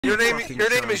Your name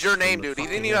is your name, dude. He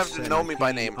didn't even have to know me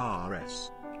by name.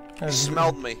 He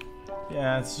smelled me.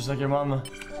 Yeah, it's just like your mama.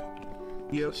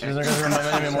 She doesn't remember my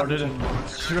name anymore, dude.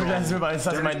 She recognizes me by the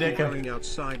size of my dick. Going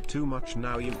outside too much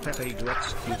now. You pet a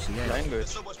xQc.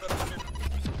 Language.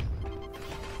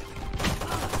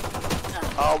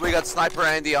 Oh, we got Sniper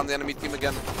Andy on the enemy team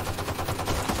again.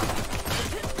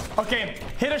 Okay,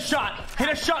 hit a shot. Hit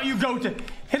a shot, you goat.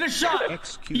 Hit a shot.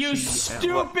 xQc You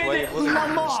stupid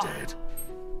mama.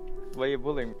 Why are you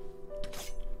bullying?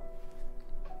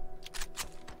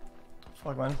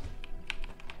 Fuck, man.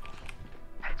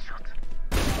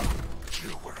 You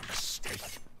were a mistake.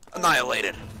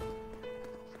 Annihilated.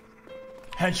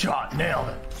 Headshot, nailed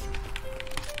it.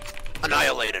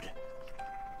 Annihilated.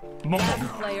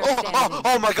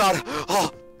 Oh my god. Oh.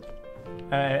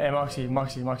 Hey,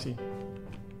 Moxie.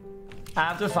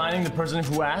 After finding the person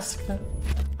who asked,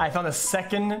 I found the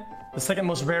second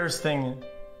most rarest thing.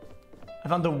 I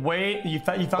found the way you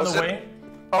found the way.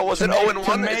 Oh, was it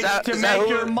 0-1? Is that who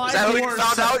you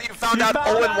found out? You found out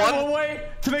 0-1? A way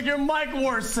to make your mic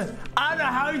worse. I don't know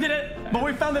how you did it, but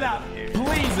we found it out. Please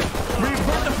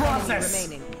revert the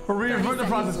process. Revert the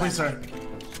process, please, sir.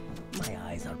 My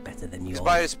eyes are better than yours. He's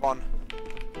by his spawn.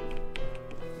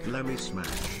 Let me smash.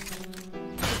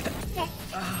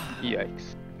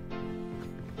 Yikes.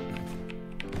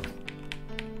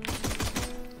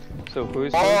 So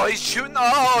who's? Oh, he's shooting.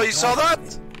 Oh, you saw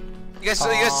that? You guys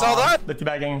saw that? The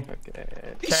teabagging. Okay.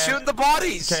 He's shooting the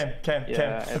bodies.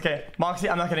 Okay. Moxie,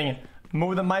 I'm not kidding you.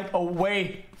 Move the mic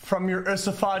away from your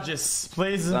esophagus,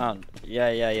 please.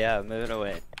 Yeah. Move it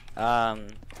away.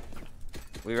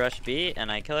 We rush B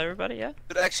and I kill everybody. Yeah.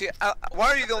 But actually, why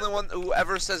are you the only one who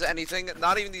ever says anything?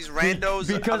 Not even these randos.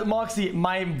 Because Moxie,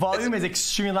 my volume is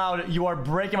extremely loud. You are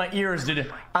breaking my ears,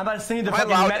 dude. I'm about to send you the fucking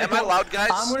medical. Am I loud,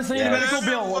 guys? I'm gonna send you the medical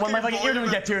bill when my fucking ear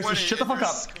doesn't get pierced. Just shut the fuck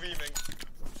up.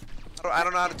 I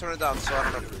don't know how to turn it down, so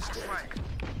I don't know.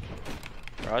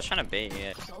 Bro, I was trying to bait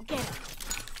you.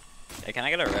 Hey, can I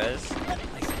get a res?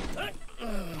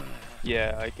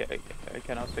 Yeah, I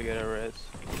can also get a res.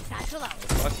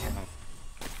 Fuck him.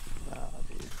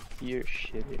 Dude, you're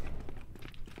shitty.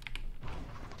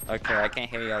 Okay, I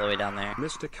can't hear you all the way down there.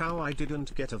 Mr. Cow, I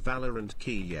didn't get a Valorant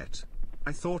key yet.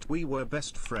 I thought we were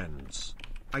best friends.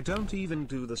 I don't even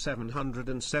do the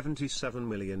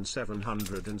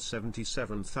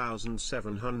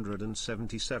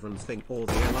 777,777,777 thing or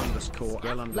the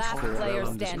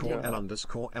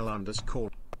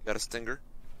L_L_L_L_L_. Got a stinger.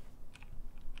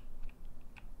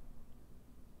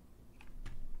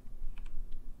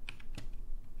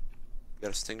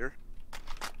 Got a stinger.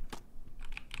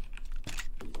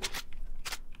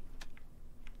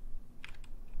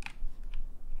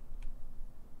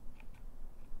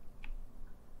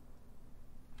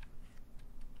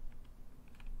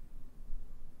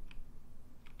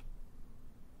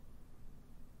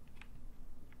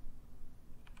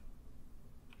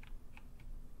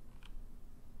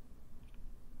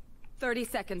 Thirty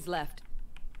seconds left.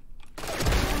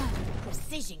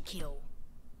 Precision kill.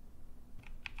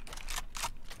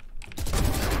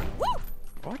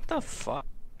 What the fuck?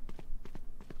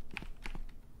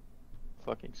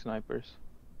 Fucking snipers.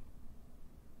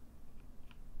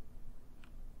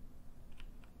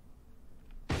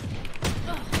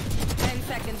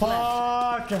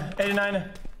 Fuck!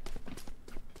 89.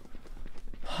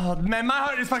 Oh, man, my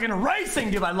heart is fucking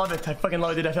racing, dude. I love it. I fucking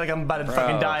love it, dude. I feel like I'm about to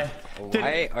fucking die. Dude,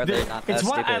 why are they not that it's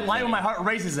why stupid? I like when my heart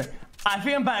races. I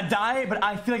feel I'm about to die, but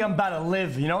I feel like I'm about to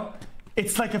live, you know?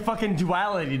 It's like a fucking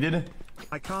duality, dude.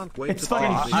 I can't wait. It's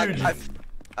fucking huge. I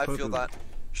feel that.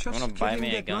 Just wanna buy me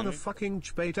a that gun? motherfucking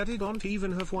jbait. I don't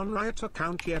even have one Riot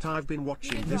account yet. I've been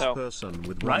watching this person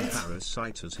with one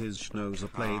parasite as his schnozer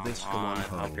play this for one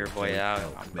hole. Help your boy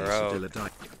out, bro.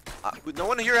 No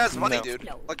one here has money, dude.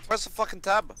 Like, press the fucking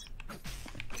tab.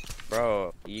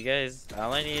 Bro, you guys,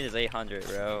 all I need is 800,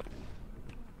 bro.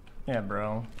 Yeah,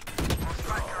 bro.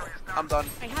 I'm done.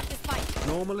 I have this fight.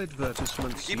 Normal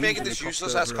advertisements. Keep making this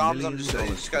useless ass comms. I'm just saying,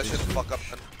 you guys should fuck up.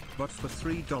 But for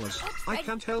 $3, I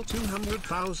can tell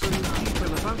 200,000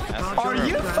 people about the party. Are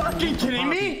you fucking kidding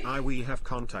me? We have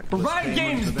contact. Riot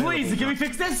Games, please, can we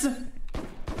fix this?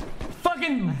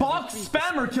 Fucking box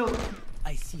spammer kill.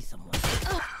 I see someone.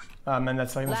 Ah, man,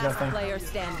 that's like disgusting. Player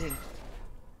standing.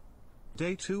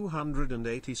 Day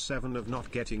 287 of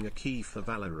not getting a key for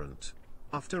Valorant.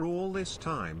 After all this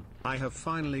time, I have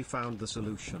finally found the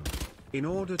solution. In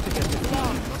order to get the key,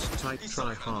 you must type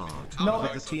try hard. No.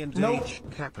 With the T and H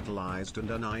capitalized and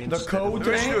an I The instead code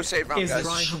is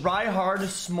try hard,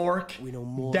 smork,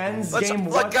 Den's game,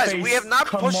 look, guys, we have not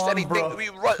pushed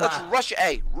anything. Let's rush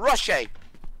A. Rush A.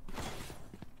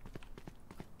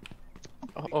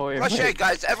 Oh, yeah. Rush A,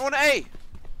 guys. Everyone A.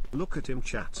 Look at him,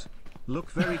 chat. Look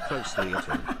very closely at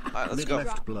him. Alright, let's Mid go.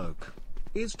 left bloke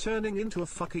is turning into a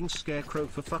fucking scarecrow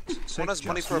for fuck's sake. has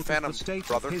money Just for a look at phantom, the state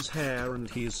brother. of his hair, and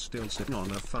he is still sitting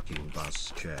on a fucking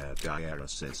bus chair.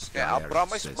 Dialysis. Yeah, I'll put on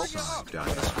my smoke,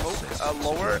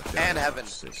 lower and heaven.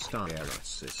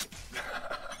 Dialysis.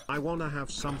 I wanna have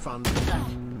some fun. I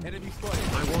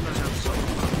wanna have some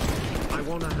fun. I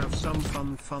wanna have some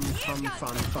fun.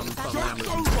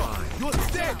 Amazon fly. You're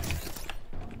dead.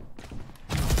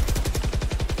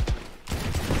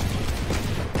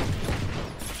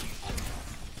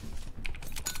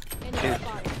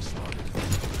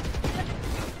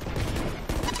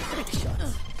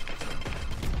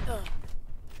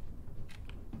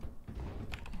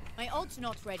 My ult's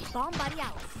not ready. Bomb buddy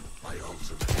out.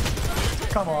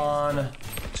 Come on.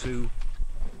 2.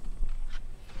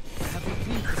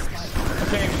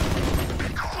 Okay.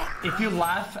 If you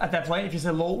laugh at that play, if you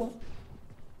say lol,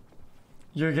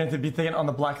 you're going to be taken on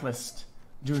the blacklist.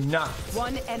 Do not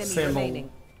One enemy say remaining.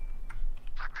 lol.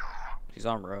 He's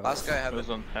on road. Last guy had It was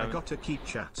it. on I heaven. got to keep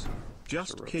chat.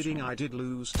 Just kidding, I did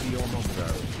lose to your mom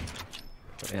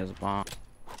though. He has a bomb.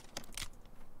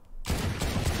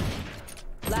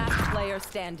 Last player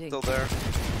standing. Still there.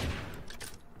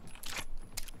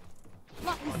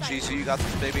 Blocking sight. GC, you got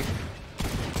this, baby.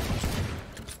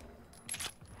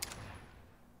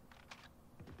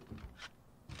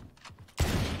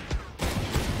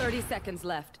 Thirty seconds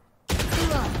left.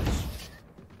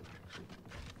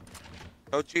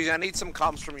 Oh, geez, I need some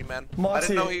comms from you, man. I Moxie,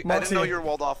 didn't know Moxie. you were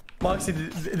walled off. Moxie,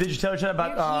 did you tell chat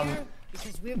about We're here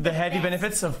because we're the heavy best.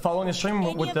 benefits of following a stream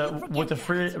with the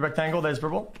free rectangle that is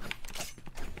purple?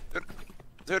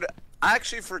 Dude, I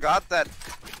actually forgot that.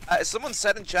 Someone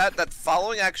said in chat that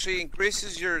following actually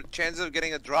increases your chances of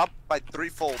getting a drop by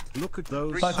 3-fold. Look at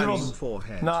those By tiny threefold.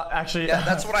 foreheads. No, actually, Yeah,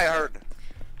 that's what I heard.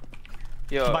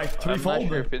 Yo, By I'm not threefold?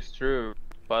 sure if it's true,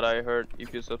 but I heard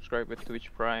if you subscribe with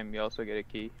Twitch Prime, you also get a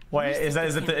key. Wait, is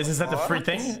that the free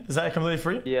thing? Is that completely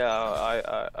free? Yeah,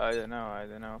 I don't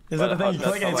know. Is that the thing you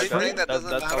that's click and how it's I got- free? That doesn't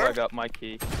That's how I matter? got my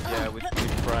key. Yeah, with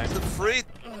Twitch Prime. Is it free?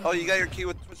 Oh, you got your key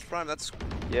with Twitch Prime. That's.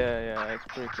 Yeah, it's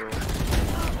pretty cool.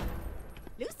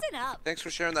 Loosen up. Thanks for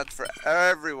sharing that for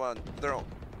everyone. They're all.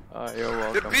 You're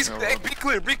Dude, welcome. be you're welcome.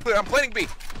 clear, be clear. I'm planning B.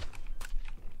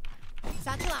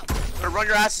 Satchel out. Better run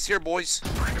your asses here, boys.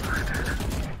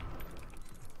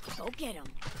 Go get him.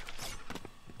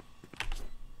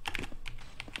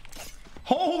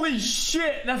 Holy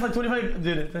shit! That's like 25.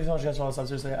 Dude, thanks so much, guys, for all this stuff.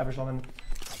 Seriously, average one.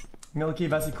 Milky,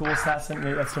 Vessi, cool, assassin.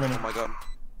 Yeah, that's too many. Oh my god.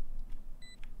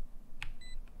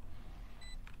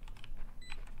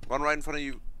 One right in front of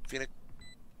you, Phoenix.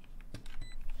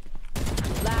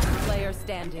 Last player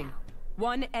standing.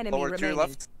 One enemy Lower to your remaining.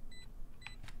 left.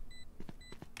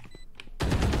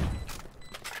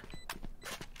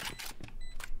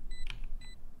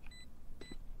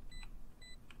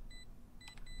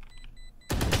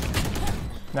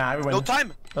 Nah, we win. No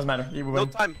time. Doesn't matter. We win. No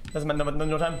time. Doesn't matter.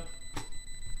 No time.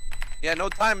 Yeah, no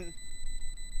time.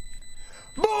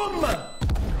 Boom!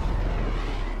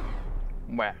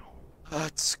 Wow.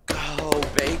 Let's go,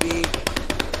 baby.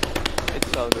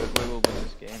 It's all good. We will win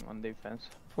this game on defense.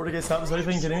 40k subs. What are you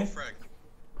thinking, kidding me?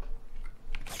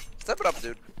 Step it up,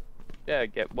 dude. Yeah,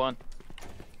 get one.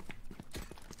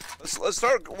 Let's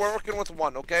start working with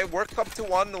one, okay? Work up to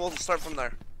one, and we'll start from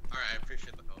there. Alright, I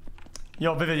appreciate the help.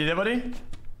 Yo, Vivid, you there, buddy?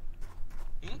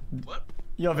 What?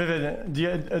 Yo, Vivid, do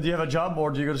you have a job or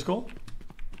do you go to school?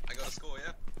 I go to school,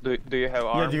 yeah. Do you have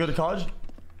arms? Yeah, do you go to college?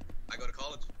 I go to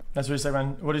college. That's what you say,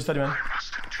 man. What do you study, man? I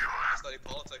study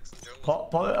politics and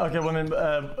journalism. Okay, well, I mean,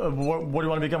 what do you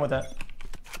want to become with that?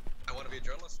 I want to be a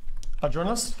journalist. A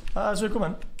journalist? That's really cool,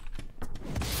 man.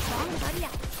 Bomb buddy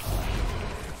out.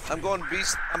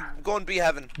 I'm going B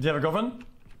heaven. Do you have a girlfriend?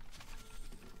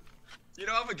 You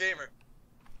know, I'm a gamer.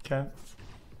 Okay.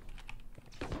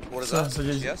 What is So- that? so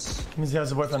you- Yes? Means he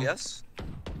has a boyfriend. Yes?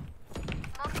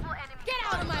 Get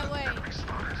out of my way.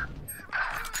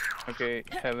 Okay,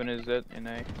 heaven is it in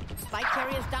A. Spike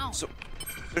carrier's down. So,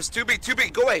 there's 2B, 2B,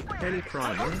 go away! Any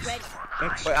primers? Ready.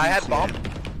 Wait, I had bomb.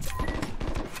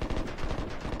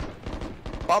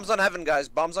 Bombs on heaven, guys.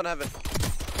 Bombs on heaven.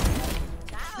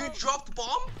 You dropped the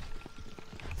bomb?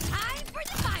 Time for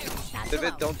the fire. Satchel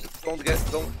Vivid, out.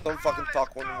 don't fucking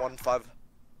talk 1-1-5.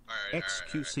 Alright,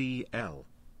 xQcl.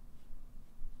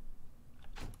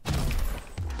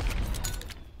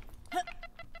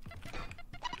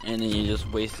 And then you just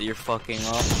wasted your fucking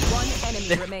up. One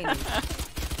enemy remaining.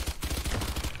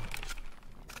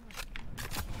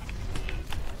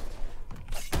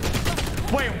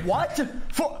 Wait, what?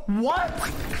 For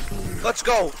what? Let's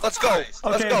go, let's go, let's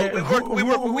Okay, go. okay. We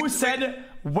Who were, said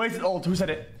Wasted ult. Who said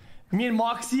it? Me and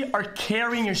Moxie are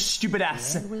carrying your stupid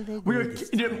ass. We're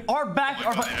our back.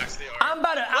 I'm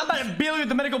about to bill you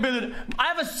the medical bill. I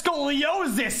have a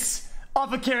scoliosis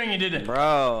off of carrying you, dude.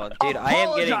 Bro, dude, I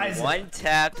am getting Apologize. one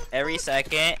tap every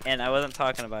second, and I wasn't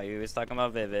talking about you. I was talking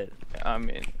about Vivid. I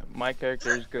mean, my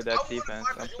character is good at defense.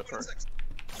 I'm support.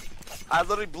 I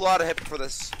literally blew out a hip for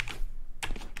this.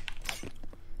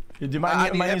 Dude, I my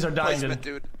need knees hip are dying, replacement,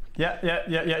 dude. dude. Yeah.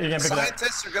 You're gonna pick it up.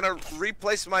 Scientists are gonna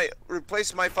replace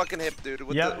my fucking hip, dude,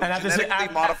 with Yep, the and after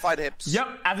genetically modified hips. Yep,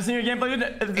 after seeing your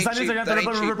gameplay, dude, the scientists are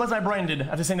gonna replace my brain, dude.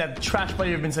 After seeing that trash play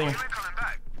you've been saying. Is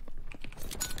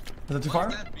that too far?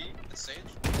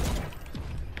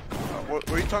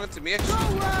 Were you talking to me, actually?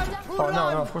 Oh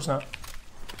no, of course not.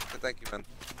 Thank you, man.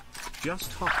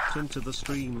 Just hopped into the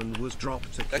stream and was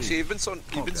dropped a key. Actually, you've been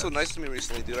so nice to me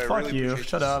recently, dude. I Fuck really you. appreciate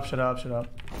Shut this. up.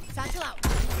 Satchel out.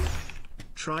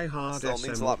 Try hard Still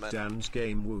means SM a lot, man. Dan's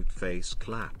game woot face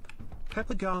clap.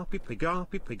 Pepagarpi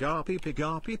pigarpi pigarpi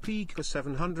pigarpi pika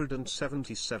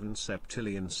 777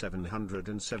 septillion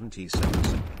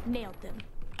 777. Nailed them.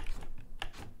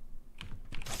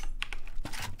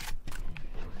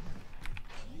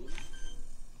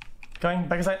 Going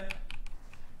back inside.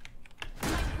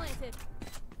 Planted.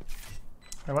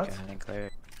 Wait, what? Okay, I didn't clear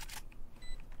it.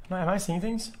 Am I seeing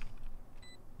things?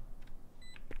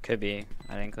 Could be.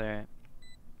 I didn't clear it.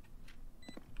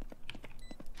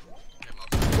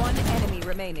 One enemy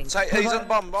remaining. He's on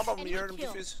bomb. You heard him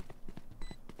Kill. defuse.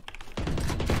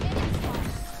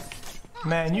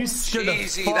 Man, you scared the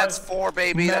Easy, fuck. that's 4,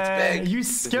 baby. Man, That's big. you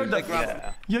scared the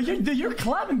Yeah. You're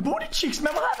clapping booty cheeks,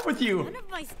 man. What happened with you? None of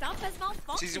my stuff has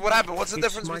malfunctioned. Easy, what happened? What's the It's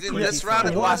difference my between crazy this round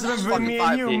and the What's last the fucking me 5?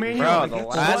 and you, me and Bro, you? the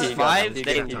last He 5, got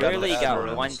they the literally got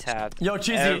Valorant. one tap. Yo,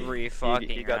 Cheesy. Every fucking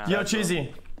he got round. Yo,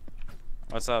 Cheesy.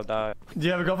 What's up, dog? Do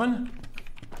you have a girlfriend?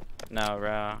 No,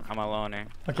 bro. I'm a loner.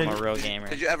 Okay. I'm a real gamer.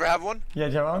 Did you ever have one? Yeah,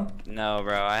 do you have one? No,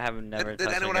 bro. I have never Did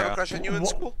touched anyone a have a girl. crush on you in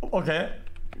school? Okay.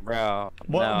 Bro.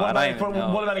 What, no, what I about, don't even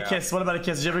know, what about a bro. kiss? What about a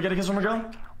kiss? Did you ever get a kiss from a girl?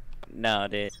 No,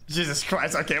 dude. Jesus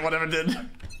Christ. Okay, whatever, dude.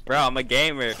 Bro, I'm a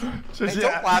gamer. Just, Hey,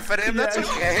 don't laugh at him. That's Yeah.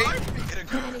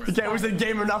 okay. Okay, we said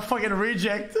gamer, not fucking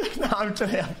reject. No, I'm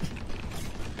kidding.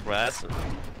 Bro, that's...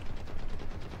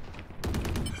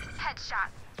 Headshot.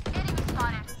 Enemy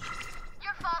spotted.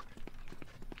 Your fault.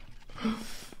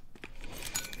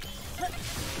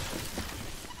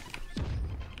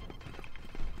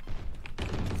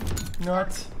 You know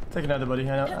what? Take another, buddy.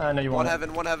 I know you want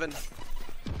it. One heaven.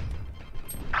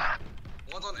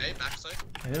 One's on A, backside.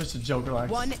 Hey, there's a joke,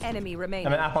 relax. One enemy remaining. I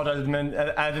mean, I apologize, man.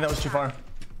 I think that was too far.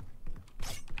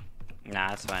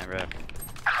 Nah, it's fine, bro.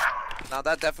 Now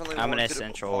that definitely. I'm an warranted it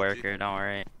essential before, worker, don't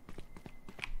worry.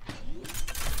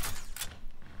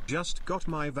 Just got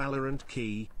my Valorant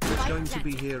key. It's going to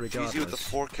be here Cheesy with the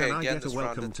regardless. 4K Can I again get a this round,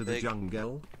 welcome it's to the big.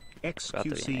 jungle? About to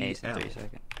be an ace in 3 xQcl.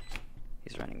 seconds.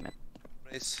 He's running mid.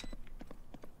 Nice.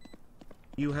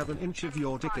 You have an inch of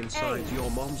your dick inside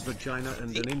your mom's vagina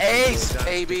and an The inch ace, of your dad's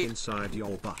baby. dick inside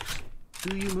your butt.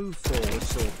 Do you move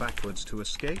forwards or backwards to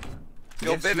escape?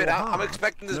 Yo, Yes, Vivid, you're I'm hard.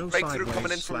 expecting this No breakthrough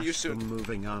coming in sideways from you slash soon. them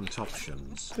moving aren't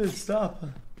options. Dude, stop.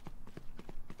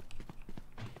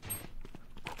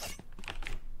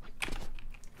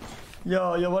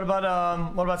 Yo, what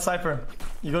about Cypher?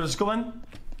 You go to school, man?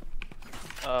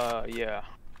 Yeah.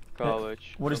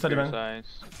 College. What do you study, Computer man?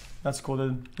 Science. That's cool,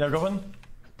 dude. You have a girlfriend?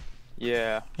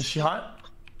 Yeah. Is she hot?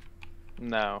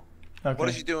 No. Okay. What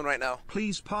is she doing right now?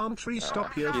 Please, palm tree,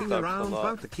 stop yerking talks a around lot.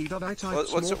 about the key. I type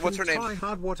What's her name? Try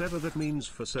hard, whatever that means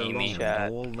for so Amy. long.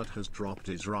 Chat. All that has dropped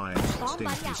is riots.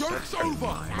 Stinky Joke's sex in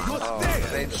my mouth. Oh,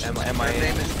 her name's Am I- her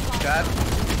name is Chad.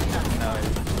 No.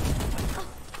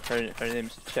 Her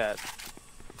name's Chad.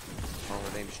 Oh,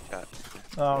 her name's Chad.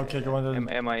 Oh, okay, go on,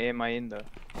 dude. Am I in the?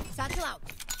 Satchel out.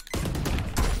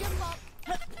 Your fault.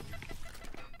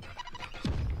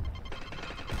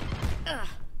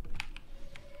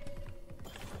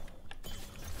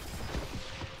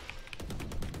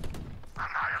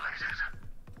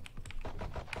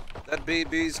 That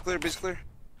B's clear, B's clear.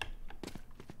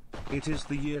 It is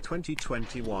the year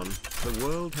 2021. The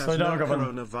world has Slow down, no Govan.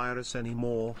 coronavirus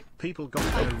anymore. People got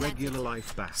their regular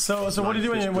life back. So what do you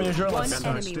do Life is when you're good, journalist? and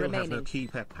One I enemy still have no remaining. key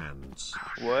pep hands.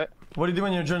 What? What do you do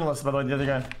when you're a journalist, by the way, the other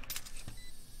guy?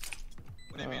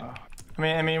 What do you mean?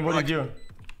 I mean, what do you do?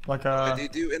 Like, Do you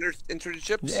do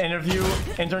internships? interview,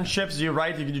 internships, do you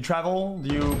write, do you travel,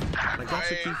 do you... I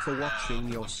got a key for watching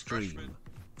your stream.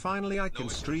 Finally, I can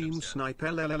stream snipe.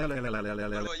 What about you,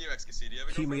 xQc? Do you have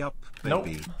a Key me girlfriend? up, Nope.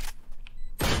 baby.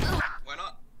 Why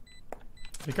not?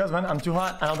 Because, man, I'm too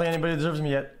hot. I don't think anybody deserves me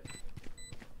yet.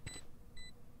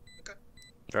 Okay.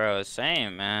 Bro,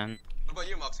 same, man. What about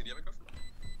you, Moxie? Do you have a girlfriend?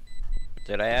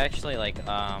 Dude, I actually like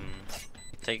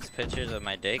takes pictures of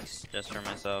my dicks just for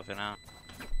myself, you know.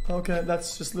 Okay,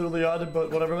 that's just literally odd,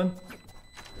 but whatever, man.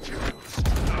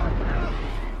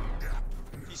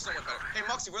 He's so much better. Hey,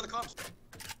 Moxie, where are the comps?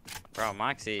 Bro,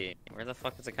 Moxie, where the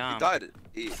fuck is the He comp? died.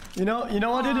 You know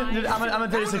what, dude? I'm gonna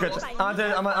tell you a secret. I'm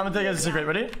gonna tell you a secret.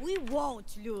 Ready? We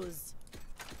won't lose.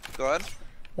 Go ahead.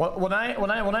 When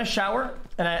I shower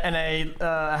and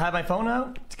I have my phone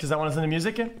out because I want to listen to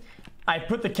music, I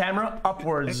put the camera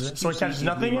upwards so it catches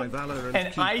nothing,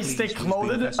 and I stay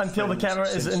clothed until the camera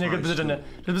is in a good position.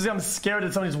 Just because I'm scared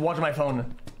that somebody's watching my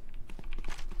phone.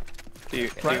 Do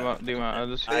you want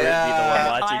others to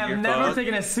I have never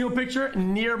taken a single picture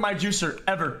near my juicer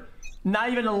ever. Not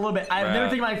even a little bit. I've never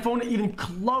taken my phone even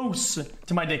close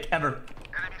to my dick ever.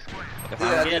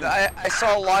 Yeah, dude, I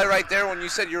saw a lie right there when you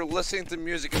said you're listening to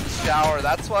music in the shower.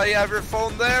 That's why you have your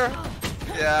phone there?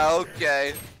 Yeah,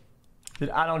 okay. Dude,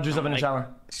 I don't juice up in the shower.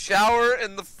 Shower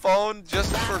in the phone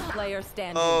just for... Player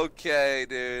standing. Okay,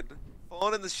 dude.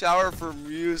 Phone in the shower for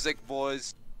music,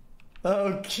 boys.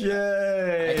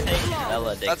 Okay.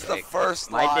 That's the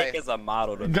first lie. My lie. dick is a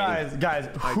model to me. Guys,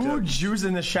 who juice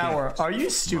in the shower? Are you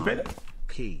stupid?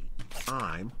 Key.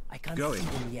 I'm going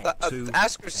to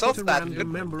ask yourself put a that, random dude.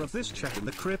 member of this chat in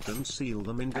the crypt and seal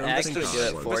them in golden actually do it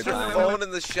passwords. for Phone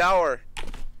in the shower.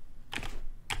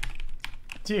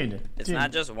 Dude, it's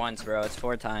not just once, bro. It's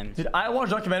 4 times. Dude, I watch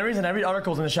documentaries and I read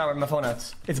articles in the shower with my phone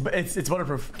out. It's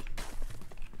waterproof.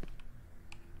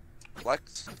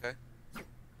 Flex? Okay.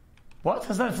 What?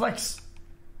 How's that flex?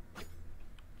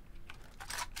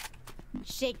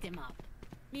 Shake them up.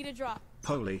 Need a drop.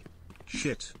 Holy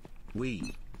shit.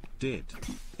 We did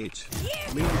it.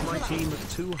 Me and my team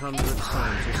of 200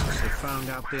 scientists have found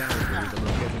out the algorithm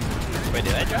of getting the team. Wait,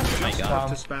 did I drop my gun?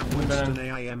 To spam Winston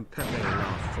AIM Pepe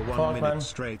laugh for 1 minute man.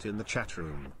 straight in the chat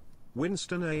room.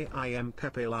 Winston AIM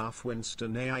Pepe laugh,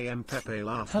 Winston AIM Pepe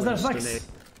laugh, How's that Winston flex?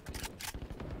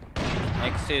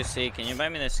 xQc, can you buy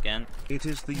me this skin? It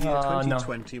is the year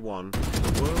 2021.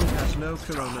 The world has no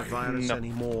coronavirus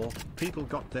anymore. People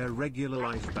got their regular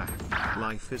life back.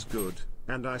 Life is good,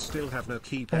 and I still have no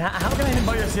keypad. How can I even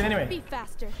buy your skin anyway? Be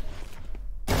faster.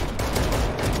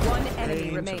 One enemy Hey,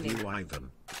 remaining. interview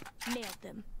Ivan. Nailed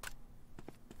them.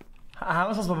 How am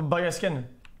I supposed to buy your skin?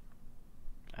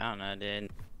 I don't know,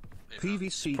 dude.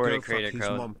 PVC For the go fuck creator his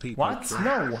code. mom people. What?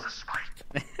 No.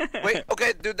 Wait,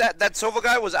 okay, dude, that Sova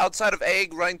guy was outside of A,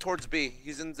 running towards B.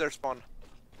 He's in their spawn.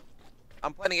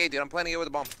 I'm planning A, dude. I'm planning A with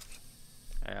a bomb.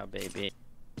 Yeah, baby.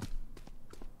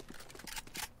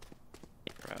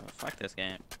 Bro, fuck this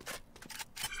game.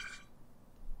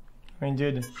 I mean,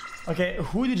 dude. Okay,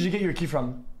 who did you get your key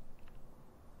from?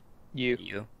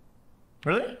 You.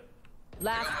 Really?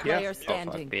 Last Yeah. player Oh, fuck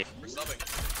standing. me. We're subbing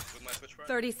with my Switch Prime.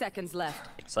 30 seconds left.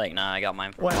 It's like, nah, I got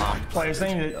mine from What? mom. Why you're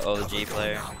saying The that OG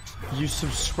player. you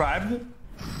subscribed?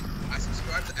 I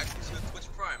subscribed to xQc with Twitch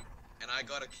Prime, and I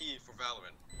got a key for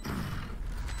Valorant.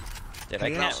 Dude, I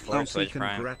can't float XQC, Twitch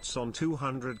Prime. congrats on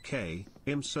 200k.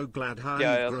 I'm so glad how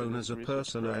Yeah, I you've also grown did as a resubscribe.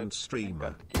 person and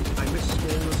streamer. I miss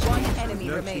smaller One streams enemy with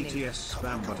no remaining. TTS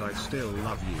spam, but I still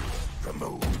love you.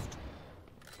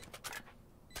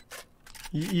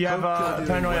 You have Hope you're doing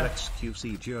paranoia. well,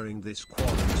 XQC, during this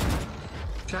quarantine.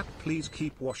 Chat, please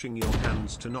keep washing your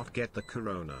hands to not get the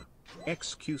corona.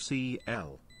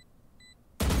 XQCL.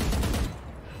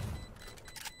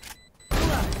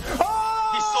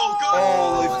 He's so good!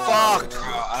 Holy fuck!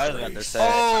 I was about to say.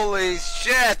 Holy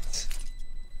shit!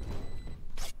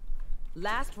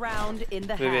 Last round in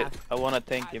the Vivid, half. I wanna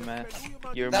thank you, man.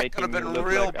 You're That making could've me been look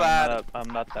real like bad. I'm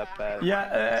not that bad.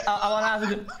 Yeah, I want to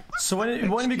ask you. So when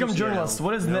you become journalist,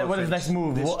 what is next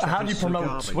move? How do you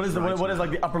promote? What is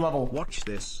like the upper level? Watch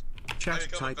this. Chat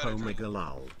type omega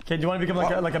lol. Okay, do you want to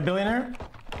become like a billionaire?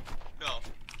 No.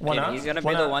 Why Dude, not? he's gonna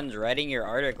Why be the not? ones writing your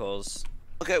articles.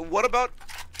 Okay, what about...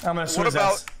 I'm gonna sue What his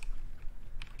about... ass.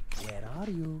 Where are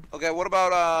you? Okay, what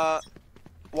about,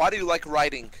 why do you like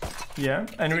writing? Yeah,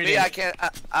 and reading. Me, I can't...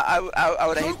 I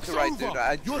would hate to write, dude.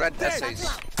 I read essays.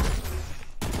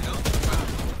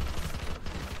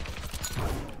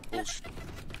 Bullshit.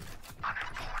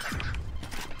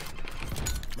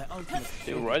 My ultimate.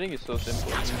 Dude, writing is so simple.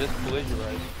 You can just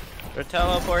plagiarize. They're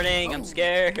teleporting. I'm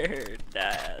scared.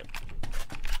 Dad.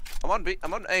 I'm on B.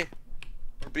 I'm on A.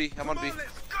 Or B. I'm on B.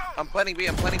 I'm planning B.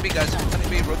 I'm planning B, guys. I'm planning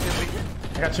B. Rotate B.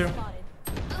 I got you.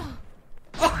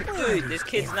 Dude, this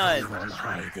kid's nuts.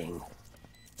 Hiding.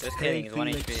 Just kidding. He's 1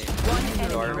 HP. One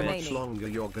enemy Garbage. How much remaining. longer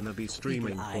you're gonna be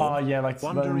streaming I- for? Oh yeah, like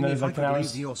Wondering if I like 10 could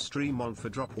hours. leave your stream on for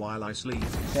drop while I sleep.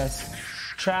 Yes.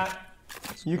 Chat.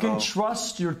 You can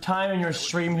trust your time and your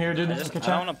stream here, dude. I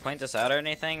don't want to point this out or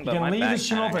anything, but you can my leave back the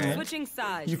stream kinda open. hurts. Switching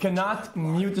sides. You cannot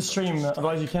mute the stream,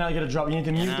 otherwise you cannot get a drop. You need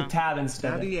to mute the tab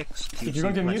instead. Daddy xQc If you're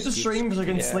going to mute the stream so you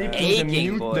can sleep, you need to Aching,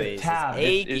 mute boys. the tab.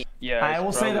 Aching. Yeah, I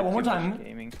will say that one more time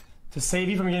Gaming. to save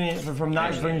you from getting from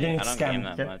not from getting I don't game scammed.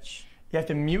 that Okay? much. You have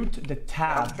to mute the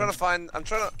tab.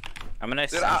 I'm an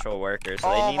Dude, essential worker, so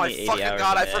oh they need my me 80 fucking hours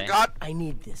god, a I day. forgot. I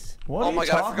need this. What Oh are my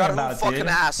you god, I talking forgot about, who fucking dude?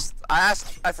 asked.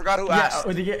 I forgot who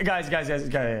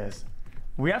asked. Guys.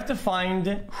 We have to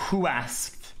find who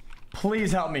asked.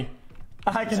 Please help me.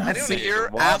 I cannot Anyone see.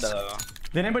 here ask?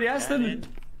 Wardo. Did anybody ask them?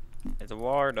 It's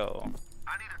Wardo.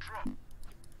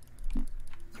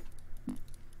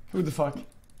 Who the fuck?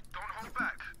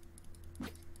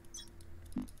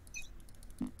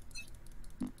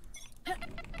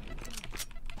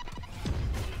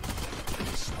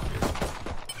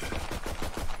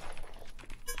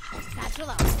 Satchel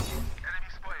out.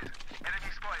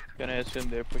 Gonna assume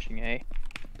they're pushing A.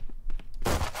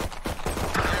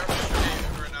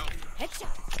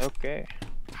 Headshot. Okay.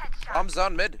 Bomb's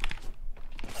on mid.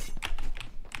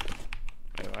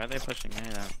 Wait, why are they pushing A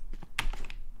then?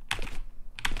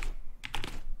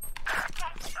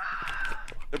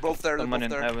 They're both there. They're Someone both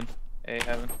in there. heaven. A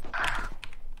heaven.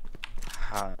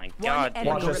 Oh my One god. enemy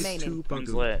Watch this. remaining.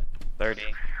 One's lit. 30.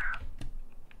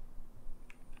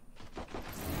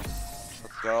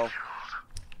 Let's go.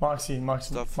 Moxie.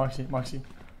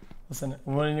 Listen,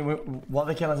 while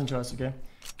they can't listen to us, okay?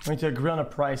 We need to agree on a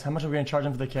price. How much are we gonna charge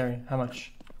them for the carry? How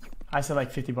much? I said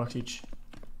like $50 each.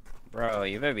 Bro,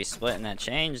 you better be splitting that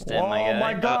change then, Oh my guy.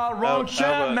 my god, wrong chat,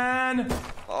 about- man!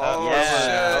 Oh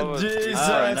yeah. shit. Jesus!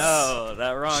 Oh no,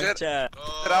 that wrong Shit. chat.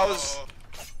 Dude, I was.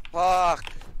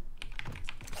 Fuck.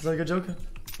 Is that a good joke?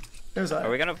 Here's that. Are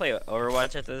we gonna play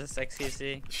Overwatch after this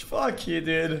xQc? Fuck you,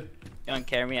 dude. You don't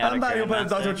carry me out I'm of not even playing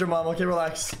Doctor Grandmaster? with your mom. Okay,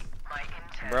 relax.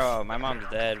 Bro, my mom's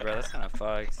dead, bro. That's kinda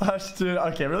fucked. Hush, dude.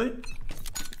 Okay, really?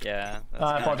 Yeah. That's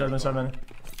I kinda apologize, cool. Mr. Man.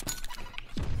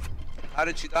 How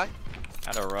did she die?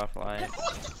 Had a rough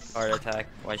life. Heart attack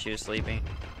while she was sleeping.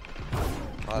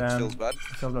 Oh, that Damn. feels bad.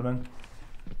 Feels bad, man.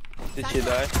 Did she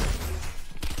die?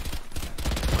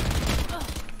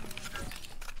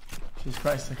 Jesus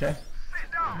Christ, okay?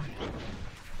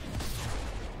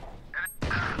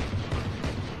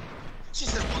 She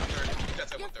said 130. You guys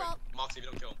said Your 130. fault. Moxie, if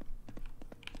you don't kill him.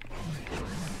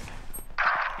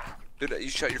 Dude, you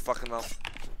shut your fucking mouth.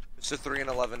 It's a 3 and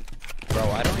 11. Bro,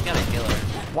 I don't got a healer.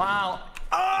 Wow.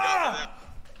 Ah!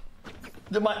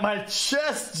 Dude, my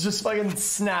chest just fucking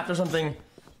snapped or something.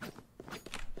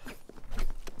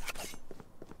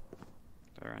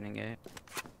 They're running it.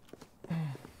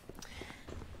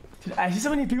 Dude, I see so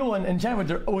many people in chat with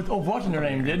Overwatch in their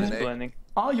name, dude. Blending.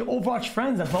 All you Overwatch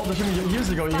friends that followed the stream years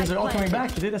ago, you guys are all coming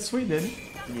back, dude. That's sweet, dude.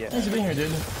 Yeah. Thanks for being here,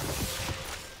 dude.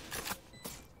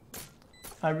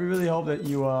 I really hope that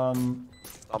you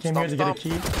came here to get a key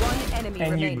One enemy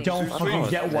and remaining. you don't fucking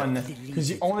get one,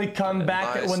 because you only come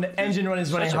back Nice. when the engine run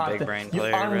is running Such a hot. big brain You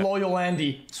player, bro. unloyal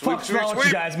Andy. Sweep, Fuck's wrong with you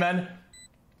sweep. guys, man.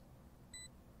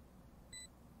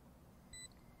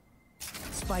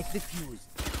 Spike defused.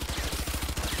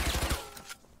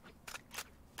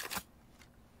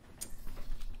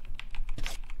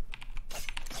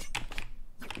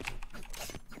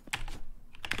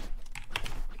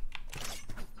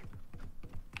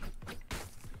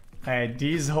 Hey,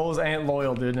 these hoes ain't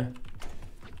loyal, dude.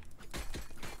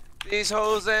 These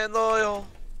hoes ain't loyal.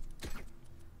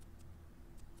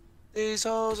 These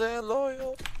hoes ain't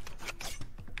loyal.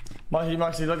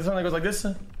 Moxie, like the song that goes like this.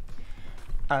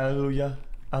 Hallelujah,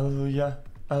 hallelujah,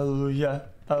 hallelujah,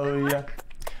 hallelujah.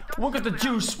 We got the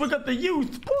juice, we got the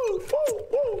youth. Woo, woo,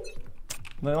 woo.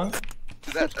 Another one?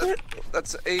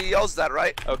 That's he yells that,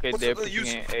 right? Okay, What's they're the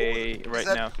use? pushing A right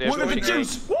that- now. We They're got the pushing A.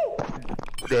 juice.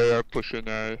 Woo. They are pushing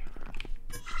A.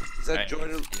 Is that Right.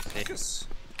 Jordan Easy. Lucas?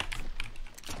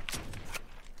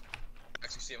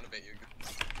 xQc, I'm gonna bait you.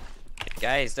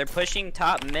 Guys, they're pushing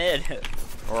top mid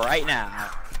right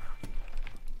now.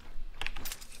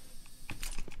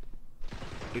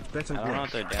 It better I don't know what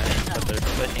work. they're doing, but they're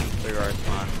pushing through our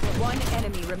spawn. One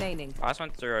enemy remaining. Last one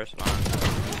through our spawn.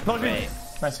 Look Wait,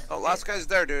 at nice. Oh, last guy's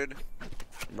there, dude.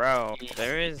 bro,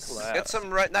 there is. Get some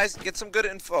nice, get some good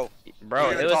info. Bro,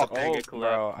 You're it gonna was talk, old,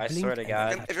 bro. I swear to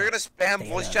God. If you're gonna spam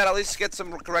voice chat, at least get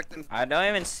some correct info. I don't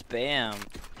even spam.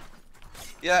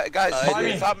 Yeah, guys, Buy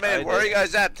me. top mid. Where are you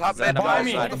guys at? Top mid. Buy Buy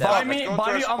me, me, What the buy fuck? me, Let's go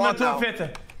buy to me. our I'm gonna spawn throw a now.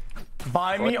 fit.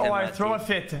 Buy me Fourth or I and throw a lucky.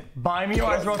 fit. Buy me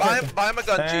or I throw a Buy fit. him a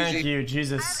gun, Thank GG. you,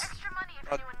 Jesus.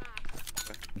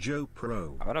 Joe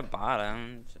Pro. I would have bought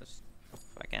him. Just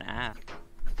fucking ass.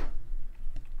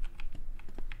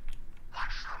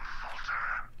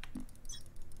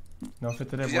 No fit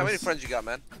today, boys. How many friends you got,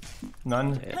 man?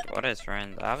 None. Dude, what is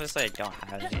friends? Obviously, I don't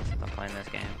have any since I'm playing this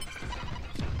game.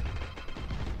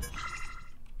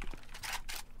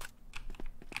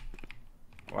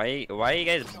 Why you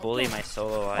guys bully my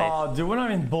solo life? Oh, dude, we're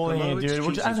not even bullying you, dude.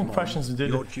 We're just asking questions,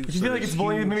 dude. If you feel like it's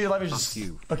bullying, maybe your life is just...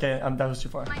 Okay, that was too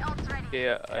far.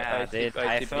 Yeah, I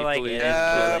feel like it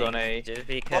is bullying just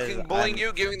because fucking bullying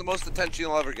you, giving the most attention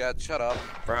you'll ever get. Shut up.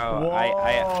 Bro,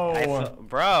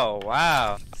 bro,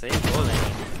 wow. Say bullying.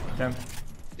 Okay.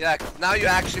 Yeah, now you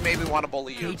actually maybe want to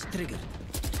bully you.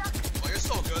 Oh, you're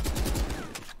so good.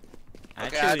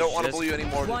 Okay, I don't want to bully you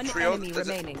anymore. One Trio, enemy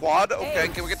remaining. quad. Okay,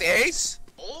 can we get the ace?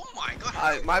 Oh my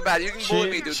god. My bad. You can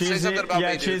bully me, dude. Say something about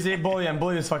me, dude. Cheesy, bully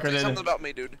this fucker, Say dude. something about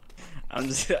me, dude.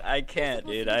 I can't,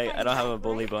 dude. I don't have a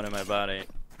bully bone in my body.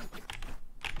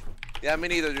 Yeah, me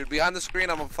neither, dude. Behind the screen,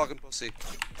 I'm a fucking pussy.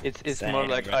 It's Same, more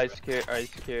like bro. I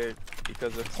scared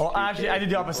because of. Well, actually, I did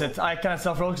the opposite. I kind of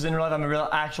self-roll because in real life I'm a real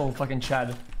actual fucking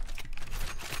Chad.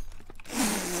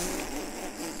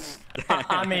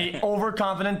 I'm a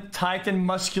overconfident, tight and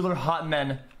muscular hot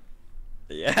man.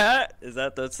 Yeah? Is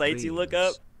that the sites you look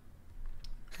up?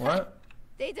 What?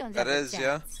 They don't That have a is,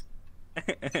 yeah.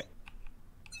 chance.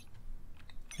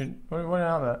 Dude, what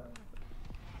on that?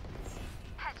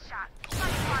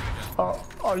 Oh,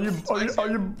 are you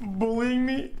bullying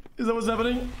me? Is that what's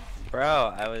happening?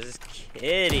 Bro, I was just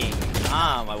kidding.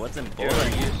 I wasn't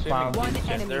bullying you. Wow. One enemy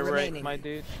Gender right, remaining. my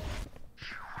dude.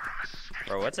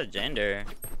 Bro, what's a gender?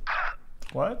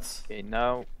 What? Okay,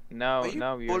 now Are you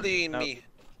you're bullying me?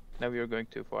 Now you're going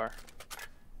too far.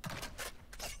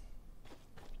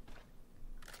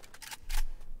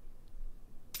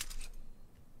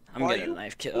 I'm Why getting you a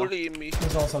knife kill. bullying me?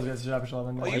 This all subjects to Aperture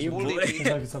 11. Why Why you bullying bullying me?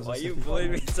 me? Why you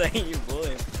bullying me saying you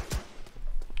bullying?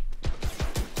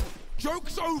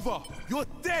 Joke's over! You're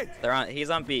dead! He's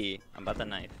on B. I'm about to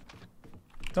knife.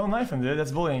 Don't knife him, dude.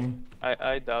 That's bullying.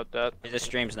 I doubt that. He's a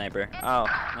stream sniper. Oh,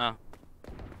 no.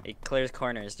 He clears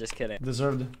corners, just kidding.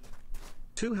 Deserved.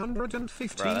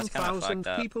 215,000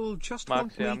 people just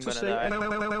want Maxi, me I'm to gonna say. die.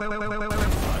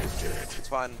 It's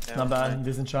fine. Yeah. Not bad.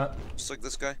 Decent shot. Just like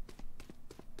this guy.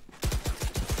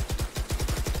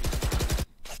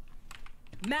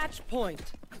 Match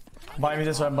point. Buy me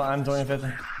this one, but I'm doing it.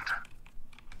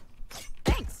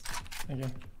 Thanks. Thank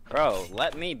you. Bro,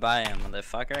 let me buy him,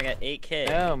 motherfucker. I got 8K.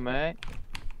 Yeah, man.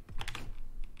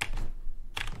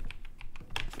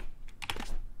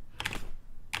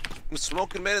 I'm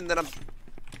smoking mid, and then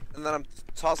I'm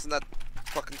tossing that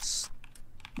fucking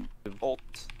ult.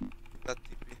 That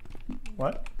TP.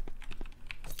 What?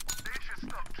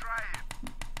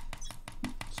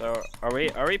 So, are we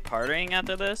partying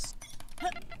after this?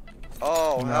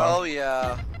 Oh No. hell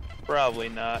yeah! Probably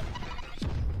not.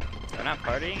 We're not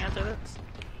partying after this?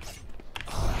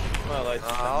 Well,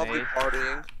 I'll be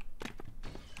partying.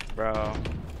 Bro,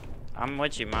 I'm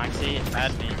with you, Moxie.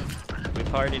 Add me. We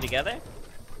party together?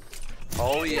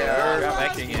 Oh yeah! Grab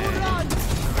back again.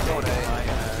 Going A.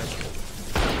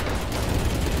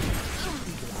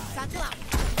 Buckle up.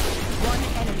 One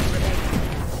enemy remaining.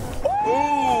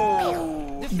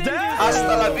 Ooh! Damn!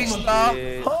 Hasta la vista!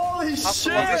 Yeah. Holy Hasta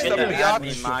la shit! vista, Add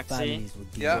me, biatch. Moxie.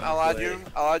 Yeah, I'll add you.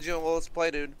 I'll add you and let's play,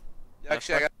 dude. Yeah,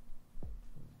 actually, I got.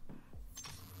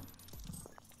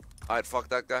 Alright, fuck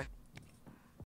that guy.